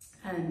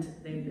 And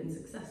they've been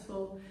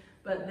successful,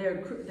 but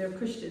they're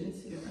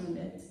Christians who own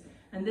it.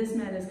 And this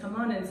man has come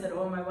on and said,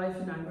 oh, my wife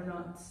and I were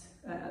not,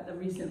 at the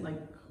recent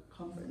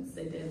conference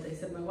they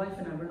said, my wife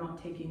and I were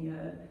not taking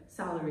a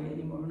salary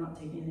anymore, we're not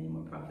taking any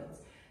more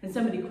profits. And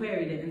somebody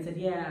queried it and said,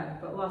 yeah,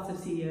 but lots of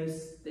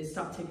CEOs, they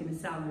stop taking a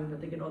salary,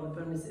 but they get all the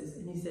bonuses.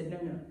 And he said,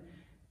 no,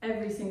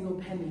 every single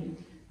penny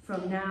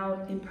from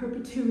now in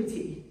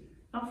perpetuity,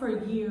 not for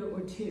a year or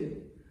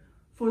two,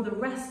 for the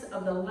rest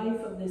of the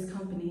life of this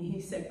company.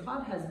 He said,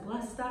 God has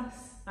blessed us.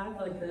 I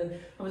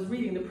was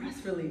reading the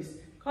press release.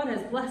 God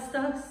has blessed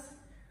us.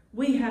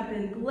 We have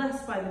been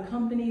blessed by the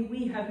company.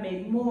 We have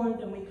made more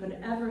than we could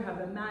ever have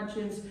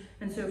imagined.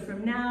 And so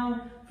from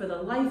now, for the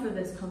life of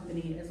this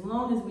company, as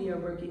long as we are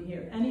working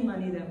here, any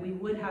money that we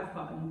would have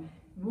gotten,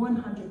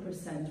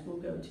 100% will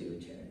go to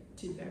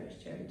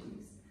various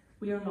charities.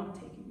 We are not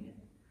taking it.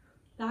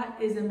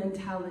 That is a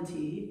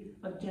mentality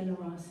of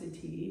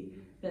generosity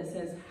that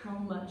says, how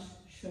much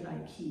should I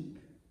keep?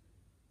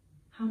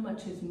 How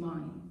much is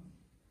mine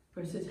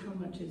versus how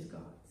much is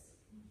God's?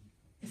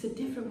 It's a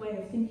different way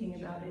of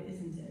thinking about it,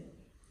 isn't it?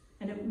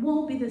 And it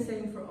won't be the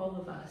same for all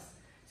of us.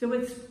 So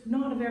it's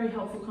not a very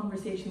helpful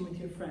conversation with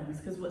your friends,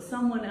 because what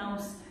someone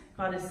else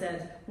God has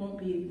said won't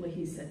be what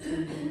he said to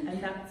you.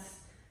 And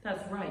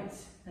that's right,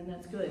 and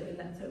that's good, and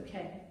that's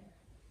okay.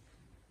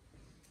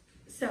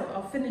 So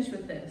I'll finish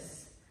with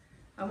this.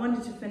 I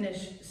wanted to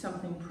finish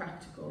something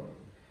practical.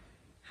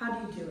 How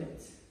do you do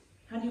it?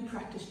 How do you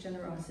practice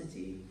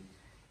generosity?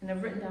 And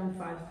I've written down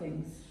 5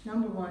 things.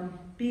 Number 1,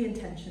 be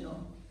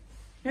intentional.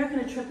 You're not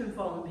going to trip and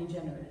fall and be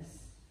generous.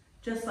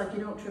 Just like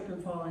you don't trip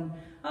and fall and,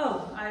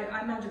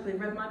 I magically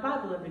read my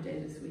Bible every day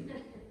this week.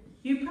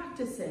 You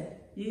practice it.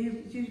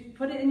 You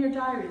put it in your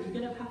diary. You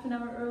get up half an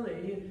hour earlier.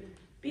 You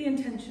be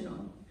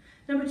intentional.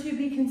 Number 2,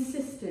 be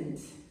consistent.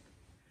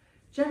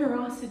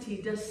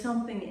 Generosity does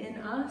something in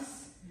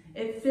us.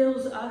 It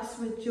fills us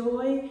with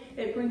joy.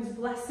 It brings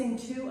blessing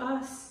to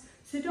us.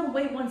 So don't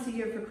wait once a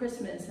year for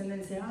Christmas and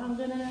then say, I'm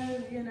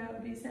gonna,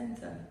 be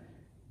Santa.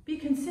 Be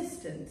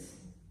consistent.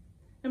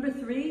 Number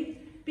 3,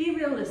 be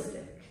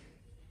realistic.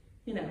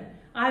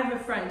 I have a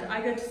friend,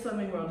 I go to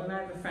Slimming World and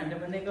I have a friend,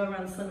 and when they go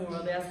around Slimming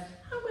World, they ask,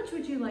 how much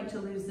would you like to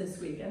lose this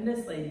week? And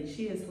this lady,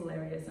 she is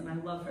hilarious and I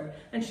love her.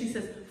 And she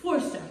says, 4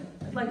 stone.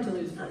 I'd like to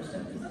lose 4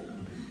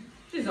 stone.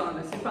 She's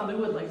honest, you probably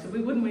would like to,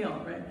 wouldn't we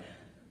all, right?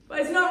 But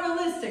it's not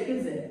realistic,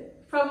 is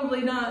it?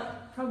 Probably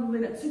not.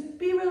 So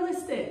be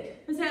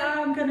realistic and say,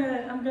 I'm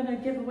gonna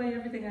give away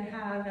everything I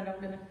have, and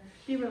I'm gonna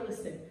be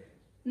realistic.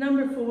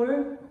 Number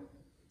 4,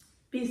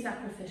 be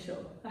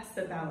sacrificial. That's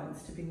the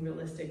balance to being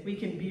realistic. We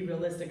can be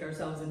realistic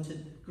ourselves into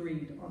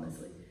greed,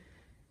 honestly.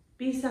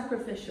 Be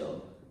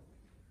sacrificial.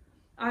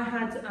 I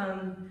had,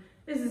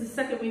 this is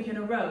the 2nd week in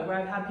a row where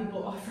I've had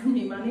people offer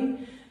me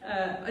money.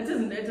 It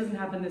doesn't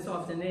happen this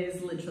often. It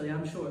is literally,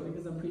 I'm sure,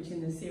 because I'm preaching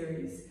this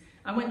series.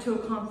 I went to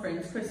a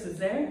conference. Chris was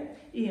there,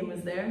 Ian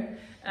was there,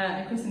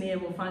 and Chris and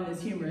Ian will find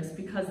this humorous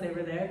because they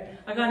were there.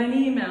 I got an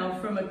email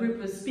from a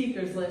group of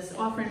speakers list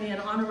offering me an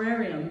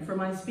honorarium for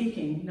my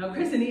speaking. Now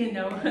Chris and Ian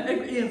know,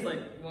 Ian's like,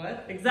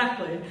 what?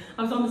 Exactly.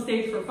 I was on the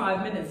stage for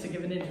 5 minutes to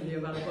give an interview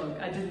about a book.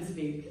 I didn't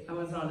speak, I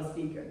was not a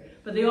speaker,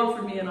 but they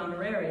offered me an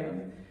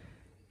honorarium.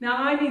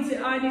 Now I need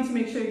to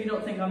make sure you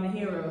don't think I'm the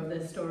hero of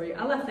this story.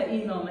 I left that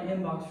email in my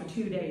inbox for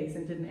 2 days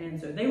and didn't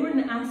answer. They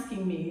weren't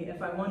asking me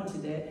if I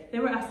wanted it. They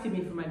were asking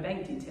me for my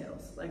bank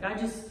details. Like, I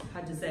just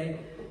had to say,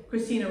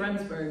 Christina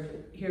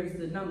Remsburg, here's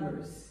the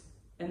numbers.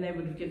 And they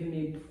would have given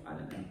me, I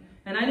don't know.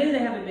 And I knew they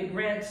have a big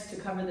grant to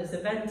cover this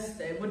event.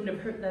 It wouldn't have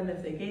hurt them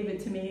if they gave it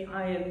to me.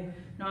 I am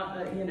not,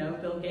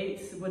 Bill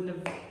Gates. It wouldn't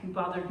have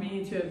bothered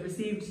me to have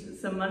received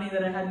some money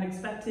that I hadn't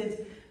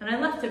expected. And I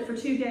left it for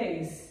 2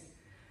 days.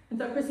 And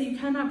thought, Chrissy, you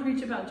cannot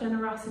preach about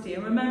generosity.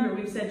 And remember,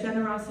 we've said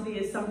generosity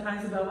is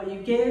sometimes about what you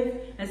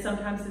give, and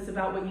sometimes it's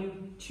about what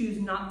you choose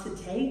not to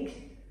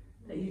take,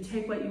 that you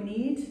take what you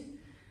need.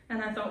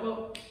 And I thought,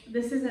 well,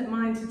 this isn't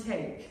mine to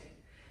take.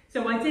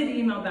 So I did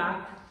email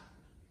back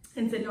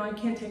and said, no, I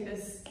can't take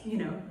this,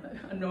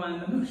 I know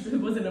I'm emotional, it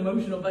wasn't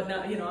emotional, but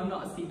now, I'm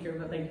not a speaker,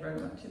 but thank you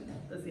very much,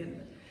 that's the end of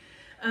it.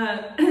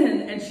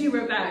 And she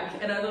wrote back,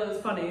 and I thought it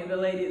was funny, the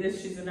lady,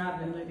 she's an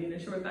admin lady,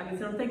 and she wrote back and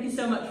said, oh, thank you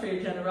so much for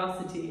your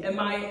generosity. And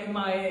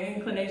my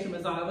inclination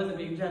was, I wasn't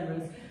being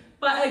generous.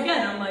 But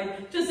again, I'm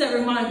like, just that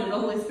reminder the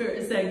Holy Spirit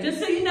is saying, just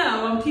so you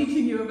know, I'm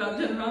teaching you about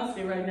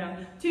generosity right now.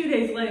 2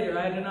 days later,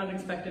 I had an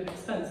unexpected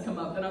expense come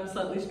up, and I'm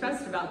slightly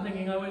stressed about,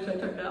 thinking, I wish I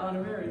took that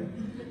honorarium.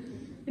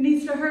 It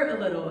needs to hurt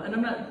a little, and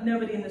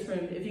nobody in this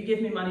room, if you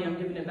give me money, I'm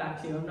giving it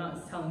back to you. I'm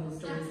not telling the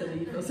story so that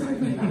you feel sorry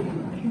for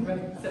me,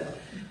 right? So,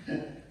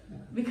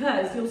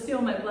 because you'll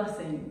steal my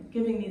blessing.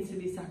 Giving needs to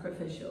be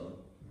sacrificial.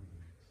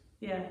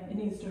 Yeah, it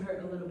needs to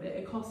hurt a little bit.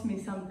 It costs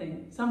me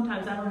something.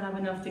 Sometimes I don't have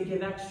enough to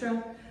give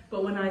extra,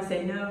 but when I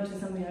say no to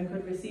something I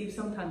could receive,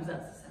 sometimes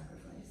that's a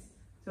sacrifice.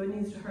 So it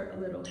needs to hurt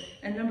a little.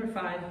 And number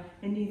 5,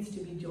 it needs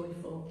to be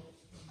joyful.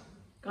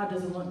 God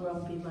doesn't want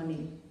grumpy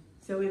money.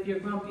 So if you're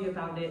grumpy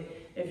about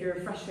it, if you're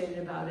frustrated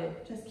about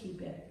it, just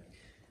keep it.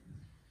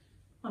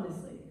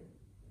 Honestly,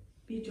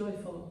 be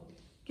joyful.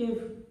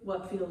 Give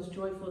what feels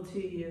joyful to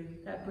you,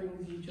 that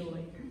brings you joy.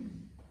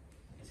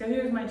 So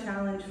here's my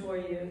challenge for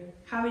you.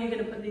 How are you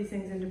going to put these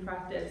things into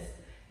practice?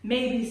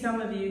 Maybe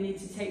some of you need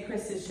to take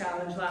Chris's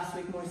challenge last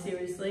week more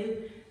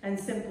seriously and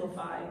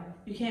simplify.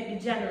 You can't be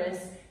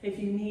generous if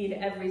you need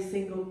every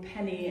single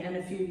penny and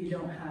a few you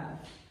don't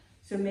have.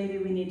 So maybe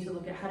we need to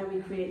look at how do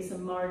we create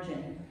some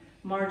margin.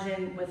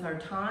 Margin with our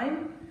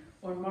time,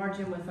 or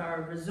margin with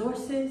our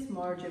resources,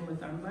 margin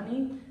with our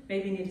money.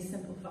 Maybe you need to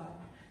simplify.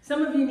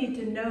 Some of you need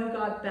to know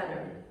God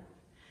better.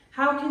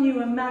 How can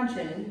you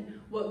imagine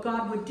what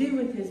God would do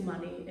with his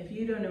money if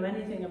you don't know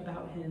anything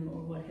about him or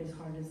what his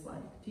heart is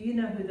like? Do you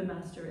know who the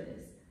master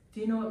is?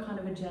 Do you know what kind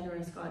of a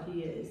generous God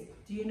he is?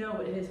 Do you know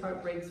what his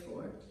heart breaks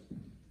for?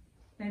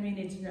 Maybe you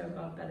need to know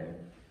God better.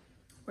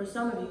 Or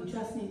some of you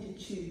just need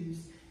to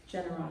choose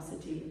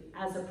generosity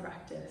as a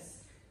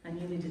practice. And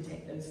you need to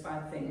take those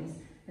 5 things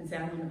and say,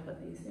 I'm going to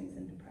put these things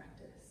into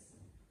practice.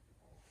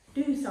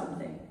 Do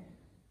something.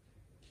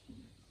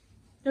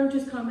 Don't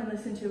just come and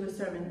listen to a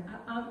sermon.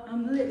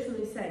 I'm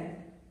literally saying,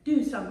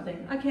 do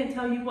something. I can't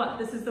tell you what.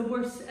 This is the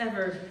worst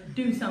ever.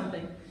 Do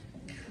something.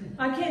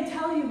 I can't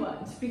tell you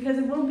what, because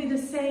it won't be the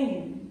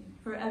same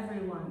for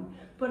everyone.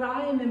 But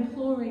I am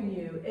imploring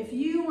you, if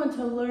you want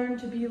to learn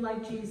to be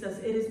like Jesus,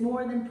 it is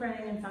more than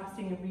praying and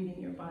fasting and reading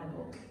your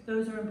Bible.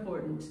 Those are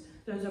important.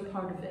 Those are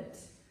part of it.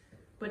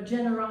 But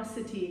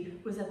generosity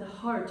was at the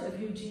heart of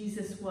who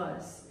Jesus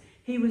was.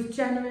 He was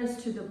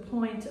generous to the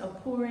point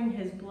of pouring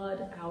his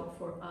blood out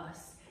for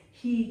us.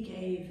 He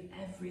gave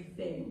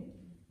everything.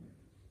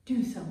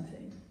 Do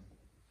something.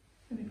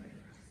 Let me pray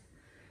for us.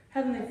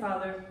 Heavenly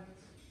Father,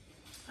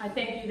 I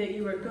thank you that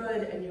you are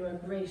good and you are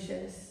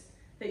gracious,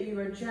 that you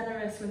are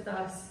generous with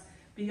us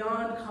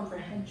beyond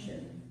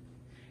comprehension.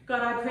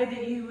 God, I pray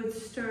that you would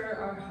stir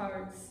our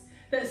hearts,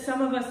 that some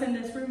of us in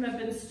this room have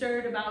been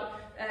stirred about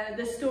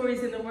the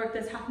stories and the work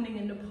that's happening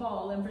in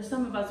Nepal, and for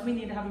some of us, we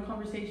need to have a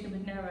conversation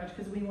with Neeraj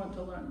because we want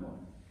to learn more.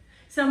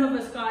 Some of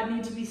us, God,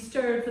 need to be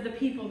stirred for the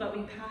people that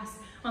we pass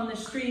on the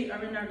street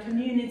or in our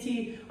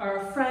community or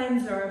our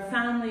friends or our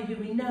family who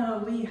we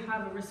know we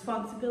have a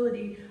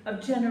responsibility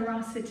of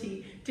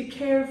generosity to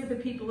care for the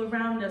people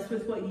around us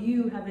with what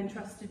you have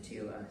entrusted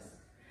to us.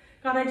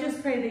 God, I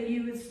just pray that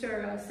you would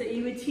stir us, that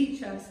you would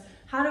teach us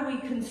how do we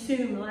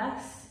consume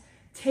less,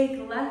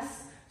 take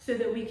less, so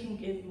that we can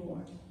give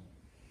more.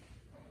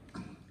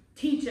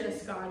 Teach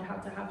us, God, how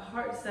to have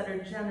hearts that are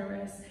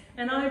generous.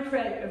 And I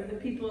pray over the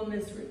people in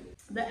this room,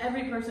 that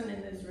every person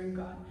in this room,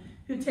 God,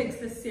 who takes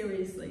this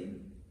seriously,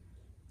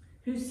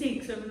 who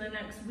seeks over the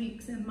next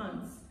weeks and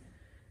months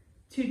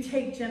to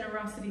take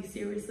generosity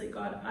seriously,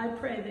 God, I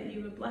pray that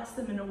you would bless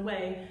them in a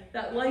way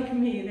that, like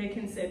me, they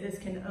can say this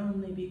can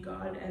only be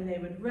God, and they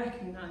would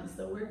recognize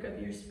the work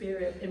of your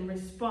Spirit in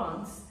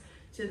response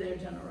to their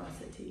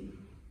generosity,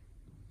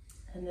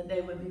 and that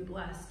they would be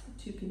blessed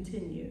to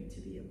continue to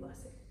be a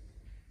blessing.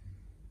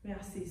 We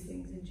ask these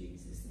things in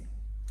Jesus' name.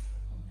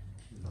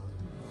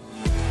 Amen.